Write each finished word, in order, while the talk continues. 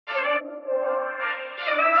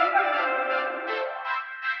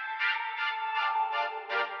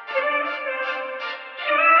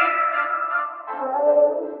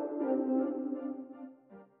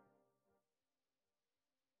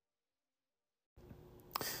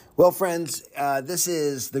Well, friends, this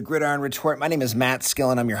is the Gridiron Retort. My name is Matt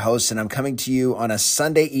Skillen. I'm your host, and I'm coming to you on a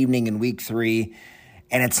Sunday evening in Week 3,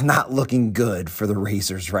 and it's not looking good for the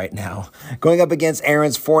Razors right now. Going up against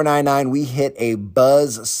Aaron's 499, we hit a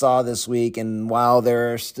buzz saw this week, and while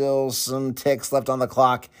there are still some ticks left on the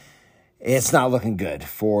clock, it's not looking good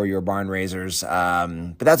for your Barn Raisers,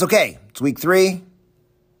 but that's okay. It's Week 3.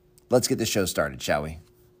 Let's get the show started, shall we?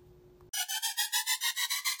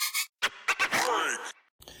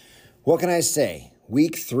 What can I say?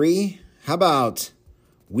 Week 3? How about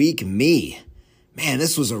week me? Man,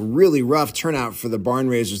 this was a really rough turnout for the Barn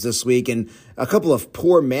Raisers this week, and a couple of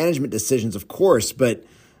poor management decisions, of course, but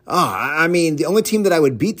the only team that I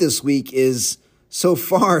would beat this week is so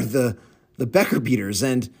far the Becker Beaters,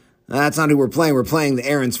 and that's not who we're playing. We're playing the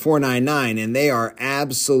Aaron's 499, and they are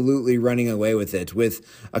absolutely running away with it. With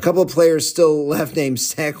a couple of players still left named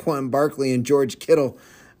Saquon Barkley and George Kittle,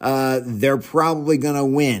 they're probably going to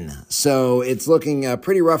win. So it's looking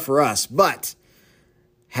pretty rough for us, but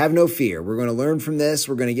have no fear. We're going to learn from this.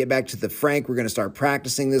 We're going to get back to the Frank. We're going to start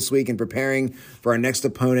practicing this week and preparing for our next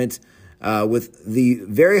opponent with the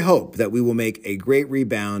very hope that we will make a great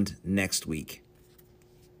rebound next week.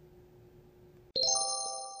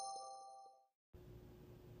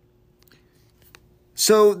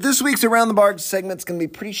 So this week's Around the Barn segment's going to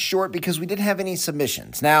be pretty short because we didn't have any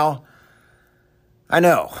submissions. Now, I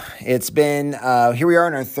know it's been, here we are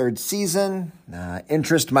in our third season.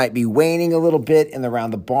 Interest might be waning a little bit in the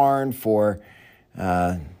Around the Barn for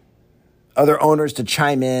other owners to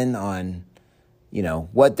chime in on,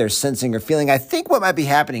 what they're sensing or feeling. I think what might be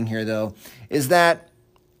happening here, though, is that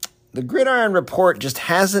the Gridiron Report just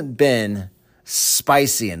hasn't been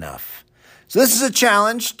spicy enough. So this is a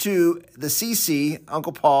challenge to the CC,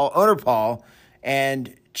 Uncle Paul, Owner Paul,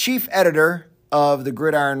 and chief editor of the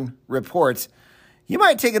Gridiron Report. You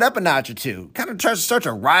might take it up a notch or two, kind of try to start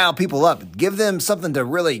to rile people up, give them something to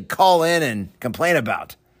really call in and complain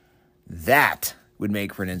about. That would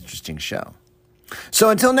make for an interesting show. So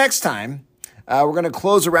until next time, we're going to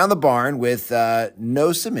close Around the Barn with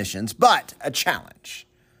no submissions, but a challenge.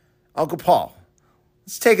 Uncle Paul,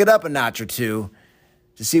 let's take it up a notch or two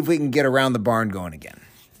to see if we can get Around the Barn going again.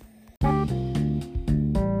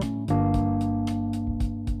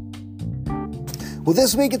 Well,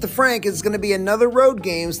 this week at the Frank is going to be another road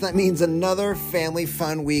game, so that means another family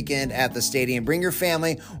fun weekend at the stadium. Bring your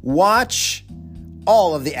family, watch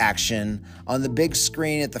all of the action on the big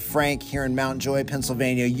screen at the Frank here in Mount Joy,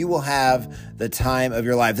 Pennsylvania. You will have the time of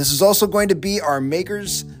your life. This is also going to be our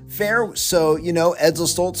Makers Fair, so, Edsel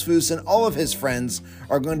Stoltzfus and all of his friends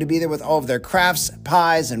are going to be there with all of their crafts,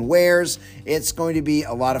 pies, and wares. It's going to be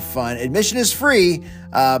a lot of fun. Admission is free,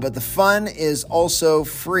 but the fun is also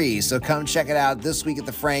free. So come check it out this week at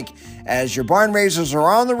the Frank as your Barn Raisers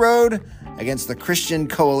are on the road against the Christian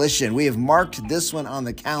Coalition. We have marked this one on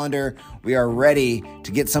the calendar. We are ready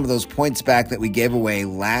to get some of those points back that we gave away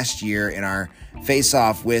last year in our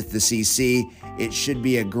face-off with the CC. It should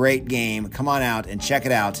be a great game. Come on out and check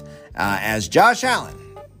it out as Josh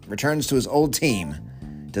Allen returns to his old team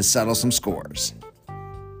to settle some scores.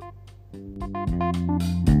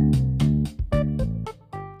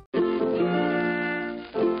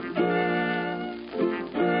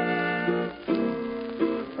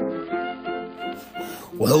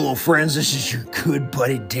 Well, hello, friends. This is your good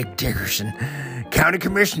buddy Dick Dickerson, County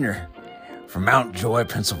Commissioner from Mount Joy,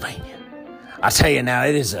 Pennsylvania. I tell you now,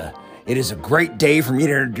 it is a great day for me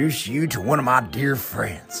to introduce you to one of my dear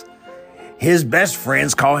friends. His best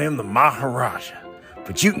friends call him the Maharaja,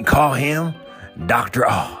 but you can call him Dr.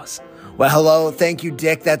 Oz. Well, hello. Thank you,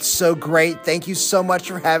 Dick. That's so great. Thank you so much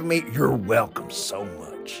for having me. You're welcome so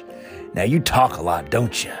much. Now, you talk a lot,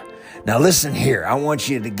 don't you? Now listen here, I want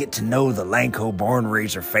you to get to know the Lanco Barn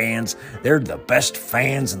Raiser fans. They're the best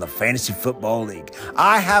fans in the Fantasy Football League.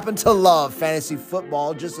 I happen to love fantasy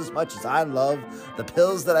football just as much as I love the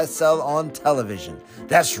pills that I sell on television.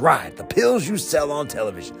 That's right, the pills you sell on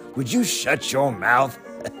television. Would you shut your mouth?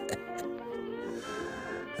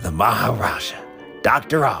 The Maharaja,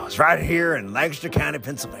 Dr. Oz, right here in Lancaster County,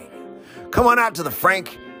 Pennsylvania. Come on out to the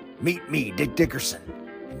Frank, meet me, Dick Dickerson,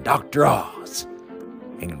 and Dr. Oz,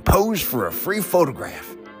 and pose for a free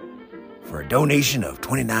photograph for a donation of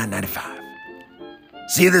 $29.95.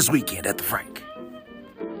 See you this weekend at the Frank.